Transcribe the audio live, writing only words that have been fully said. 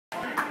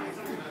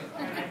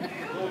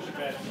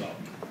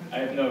I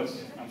have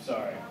notes. I'm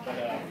sorry.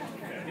 But,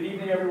 good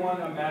evening,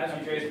 everyone. I'm Matt.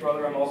 I'm Jay's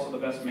brother. I'm also the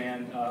best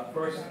man.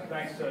 First,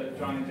 thanks to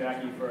John and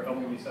Jackie for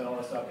helping me set all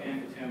this up,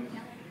 and to Tim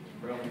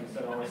for helping me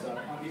set all this up.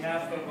 On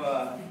behalf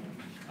of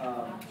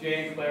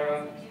Jay and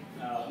Clara,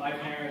 my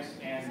parents,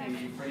 and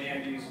the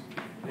Fernandez,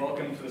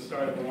 welcome to the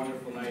start of a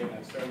wonderful night, and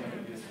it's certainly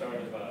going to be the start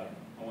of a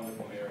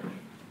wonderful marriage.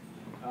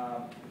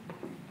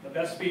 The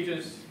best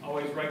speeches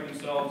always write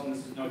themselves, and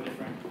this is no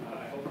different.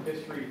 I hope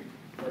history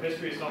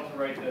has helped to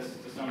write this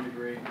to some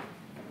degree.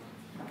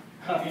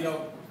 You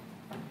know,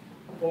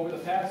 over the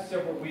past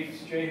several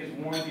weeks, Jay has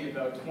warned me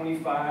about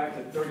 25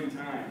 to 30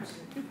 times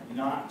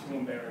not to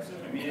embarrass him.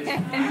 I mean,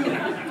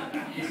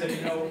 he said,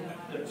 you know,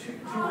 the two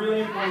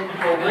really important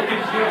people, Rick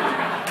and Jim,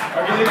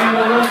 are going to be in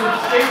the room from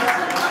State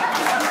Street.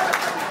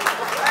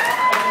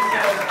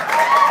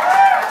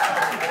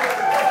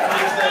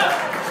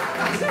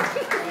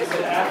 He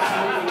said,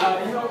 absolutely not.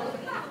 You know,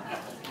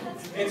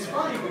 it's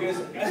funny because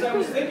as I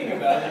was thinking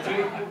about it,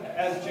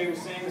 as Jay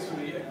was saying this to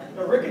me,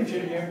 Rick and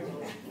Jim here,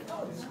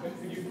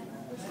 could you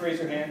just raise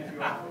your hand if you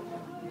want?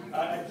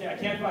 I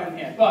can't find the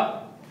hand,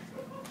 but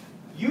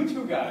you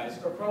two guys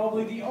are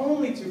probably the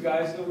only two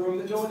guys in the room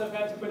that no one have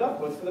had to put up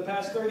with for the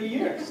past 30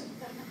 years.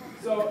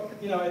 So,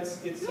 you know, it's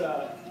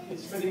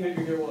fitting that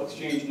you're here. We'll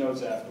exchange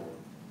notes afterward.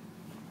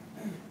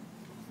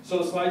 So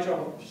the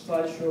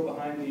slideshow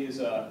behind me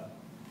is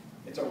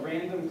it's a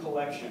random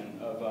collection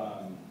of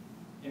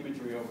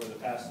imagery over the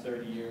past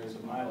 30 years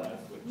of my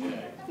life with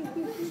Jay.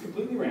 It's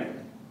completely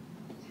random.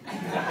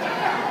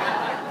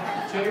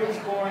 Jay was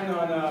born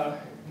on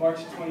March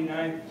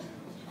 29th,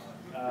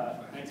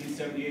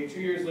 1978. 2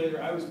 years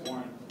later, I was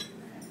born.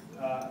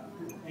 And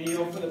you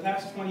know, for the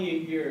past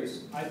 28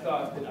 years, I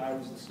thought that I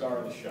was the star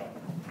of the show.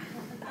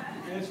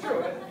 And it's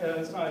true.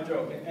 It's not a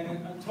joke.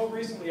 And until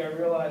recently, I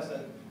realized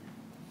that,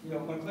 you know,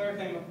 when Clara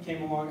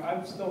came along,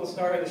 I'm still the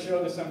star of the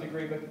show to some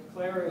degree, but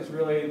Clara is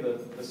really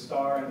the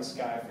star in the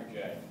sky for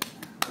Jay.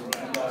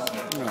 And,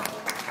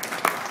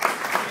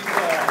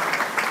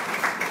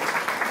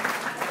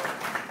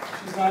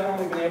 she's not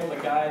only been able to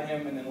guide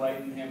him and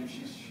enlighten him,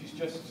 she's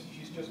just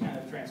kind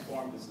of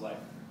transformed his life.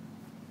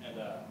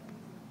 And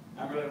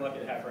I'm really lucky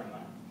to have her in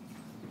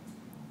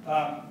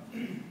mind.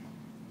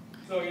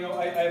 So, you know,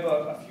 I have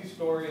a few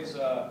stories,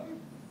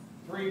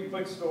 3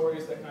 quick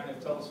stories that kind of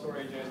tell the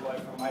story of Jay's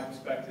life from my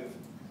perspective.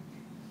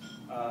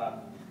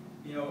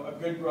 You know, a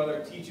good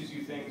brother teaches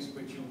you things,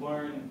 but you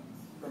learn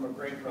from a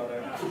great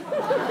brother.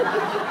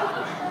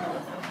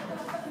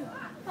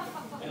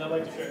 And I'd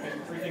like to share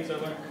 3 things I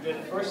learned from Jay.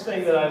 The first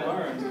thing that I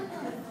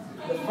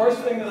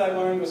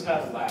learned was how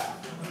to laugh.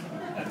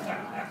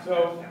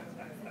 So,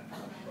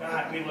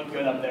 God, we look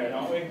good up there,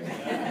 don't we?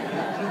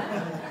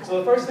 So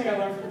the first thing I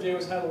learned from Jay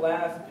was how to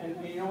laugh. And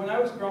you know, when I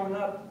was growing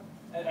up,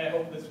 and I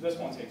hope this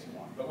won't take too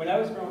long, but when I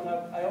was growing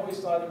up, I always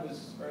thought it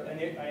was, or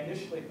I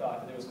initially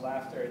thought that it was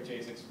laughter at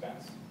Jay's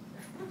expense.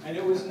 And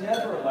it was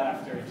never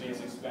laughter at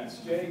Jay's expense.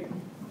 Jay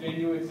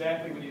knew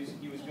exactly what he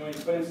was doing. He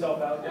put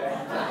himself out there.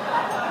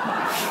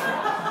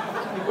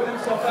 He put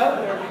himself out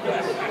there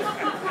because,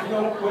 you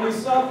know, when he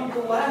saw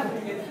people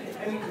laughing,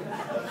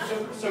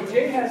 so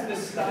Jay has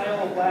this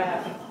style of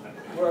laugh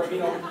where, you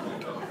know,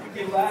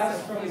 he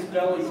laughs from his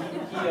belly.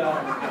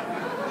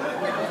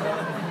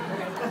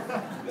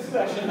 This is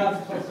actually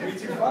not supposed to be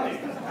too funny.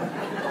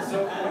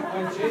 So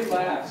when Jay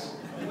laughs,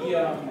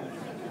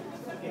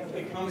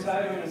 it comes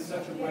out of him in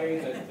such a way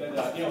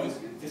that you know,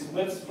 his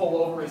lips pull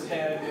over his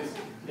head,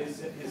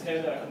 his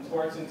head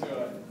contorts into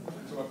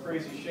a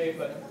crazy shape,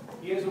 but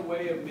he has a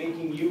way of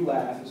making you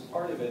laugh as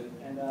part of it,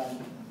 and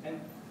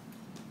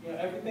you know,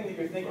 everything that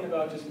you're thinking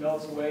about just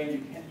melts away,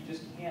 and you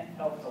just can't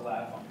help to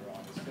laugh on your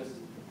own. It's just,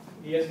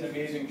 he has an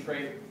amazing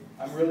trait.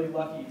 I'm really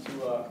lucky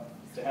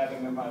to have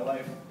him in my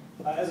life.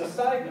 As a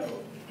side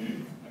note,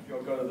 if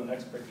you'll go to the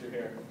next picture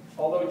here,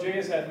 although Jay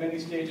has had many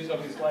stages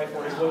of his life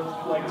where he's looked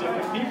like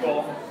different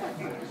people,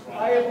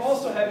 I have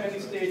also had many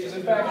stages.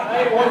 In fact,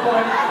 I at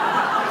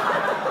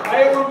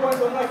one point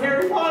looked like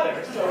Harry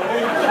Potter. So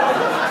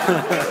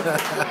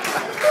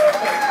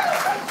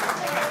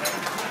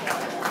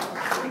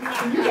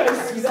can you guys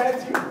see that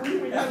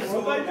too? We have to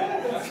look like that?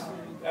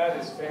 That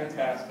is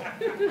fantastic.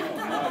 Oh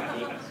my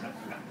goodness.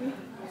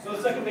 So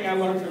the second thing I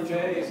learned from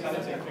Jay is how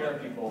to take care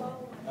of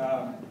people.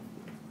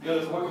 You know,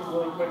 there's one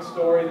really quick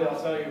story that I'll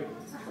tell you.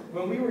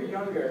 When we were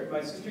younger, my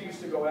sister used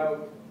to go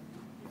out,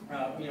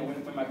 you know,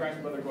 when my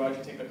parents would let her go out,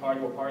 she'd take the car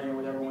to a party or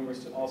whatever when we were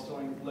all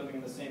still living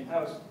in the same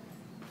house.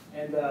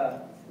 And,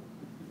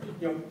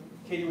 you know,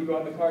 Katie would go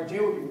out in the car. Jay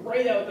would be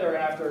right out there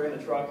after her in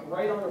the truck,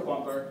 right on her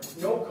bumper.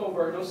 No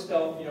covert, no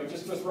stealth, you know,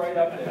 just right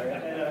up there.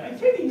 And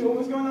Katie knew what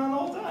was going on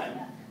all the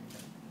time.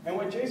 And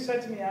what Jay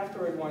said to me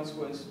afterward once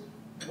was,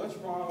 what's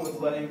wrong with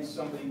letting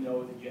somebody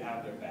know that you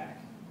have their back?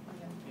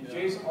 And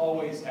Jay's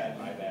always had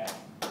my back.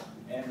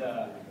 And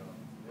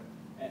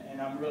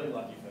I'm really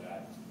lucky for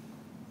that.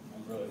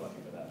 I'm really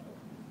lucky for that.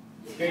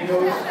 Jay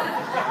knows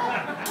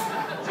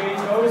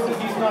that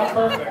he's not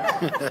perfect.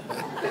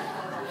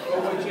 But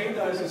what Jay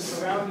does is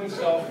surround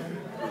himself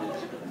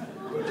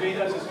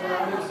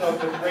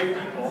with great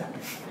people.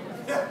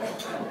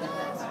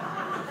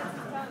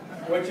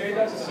 What Jay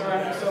does is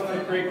surround himself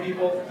with great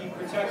people. He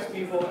protects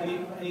people,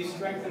 and he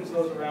strengthens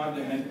those around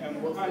him.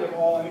 And we're kind of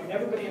all, I mean,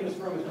 everybody in this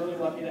room is really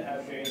lucky to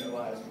have Jay in their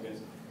lives because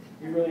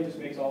he really just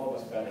makes all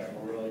of us better.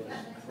 We're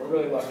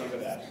really lucky for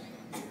that.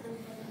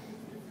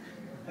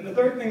 And the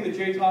third thing that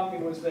Jay taught me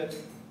was that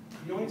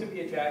you don't need to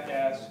be a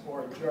jackass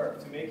or a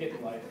jerk to make it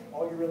in life.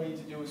 All you really need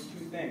to do is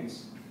two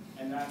things,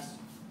 and that's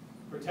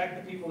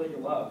protect the people that you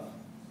love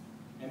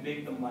and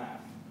make them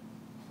laugh.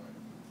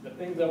 The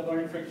things I've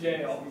learned from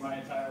Jay all through my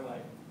entire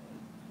life.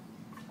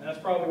 And that's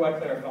probably why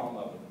Clara fell in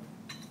love with him.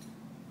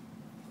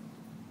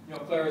 You know,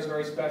 Clara is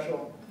very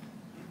special.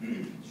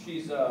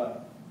 She's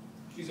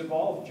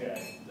evolved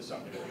Jay to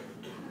some degree.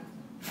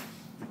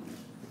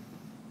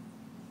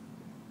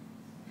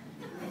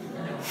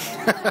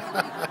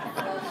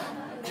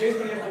 Jay's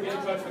been able to get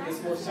in touch with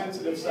this more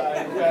sensitive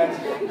side. In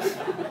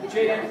fact,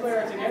 Jay and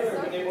Clara together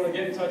have been able to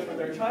get in touch with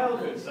their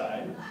childhood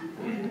side.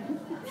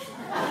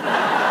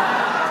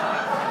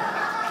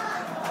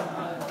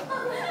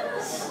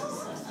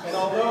 And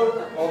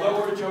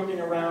although we're joking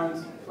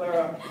around,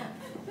 Clara,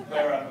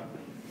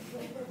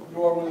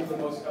 you are one of the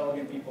most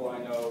elegant people I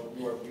know.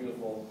 You are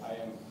beautiful. I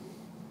am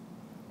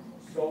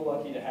so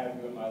lucky to have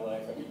you in my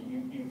life. I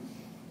mean,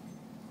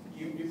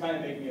 you kind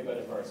of make me a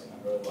better person.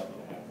 I'm really lucky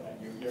to have that.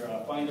 You're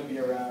fun to be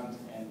around,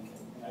 and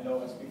I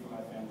know I speak for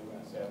my family when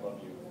I say I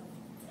love you.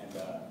 And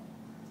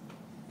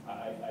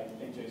I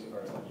think Jay's a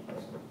very lucky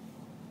person.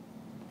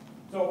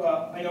 So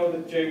I know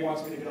that Jay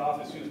wants me to get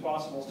off as soon as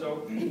possible.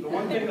 So the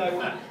one thing that I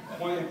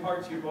want to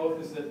impart to you both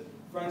is that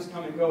friends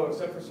come and go,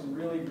 except for some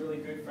really, really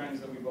good friends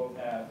that we both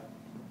have.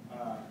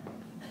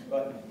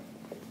 But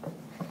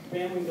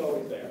family's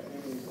always there.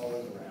 Family's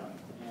always around.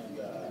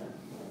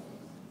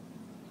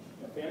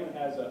 And family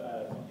has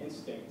an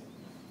instinct,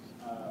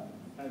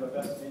 kind of a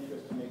vested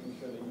interest in making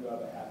sure that you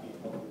have a happy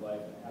and healthy life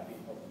and a happy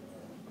and healthy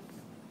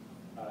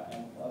marriage.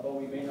 And although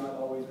we may not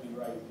always be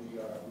right,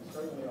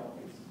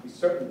 we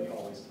certainly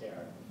always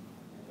care.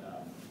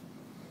 And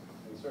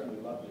we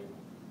certainly love you.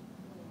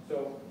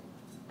 So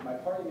my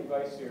parting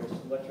advice here is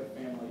to let your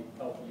family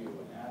help you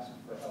and ask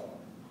for help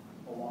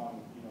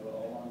along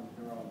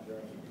your own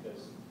journey,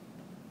 because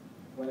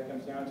when it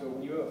comes down to it,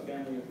 when you have a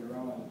family of your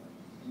own,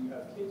 and you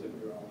have kids of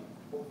your own,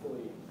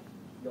 hopefully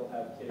you'll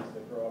have kids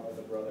that grow up with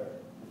a brother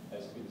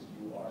as good as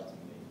you are to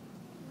me.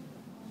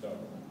 So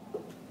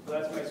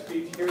that's my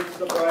speech. Here's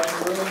the bride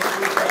and groom.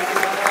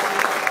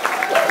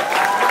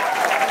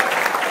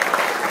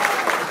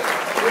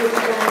 Here's the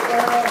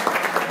Clara.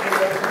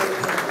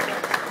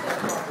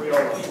 We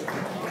all love you.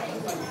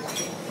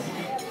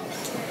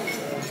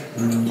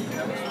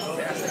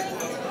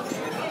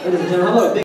 Ladies and gentlemen, how about a big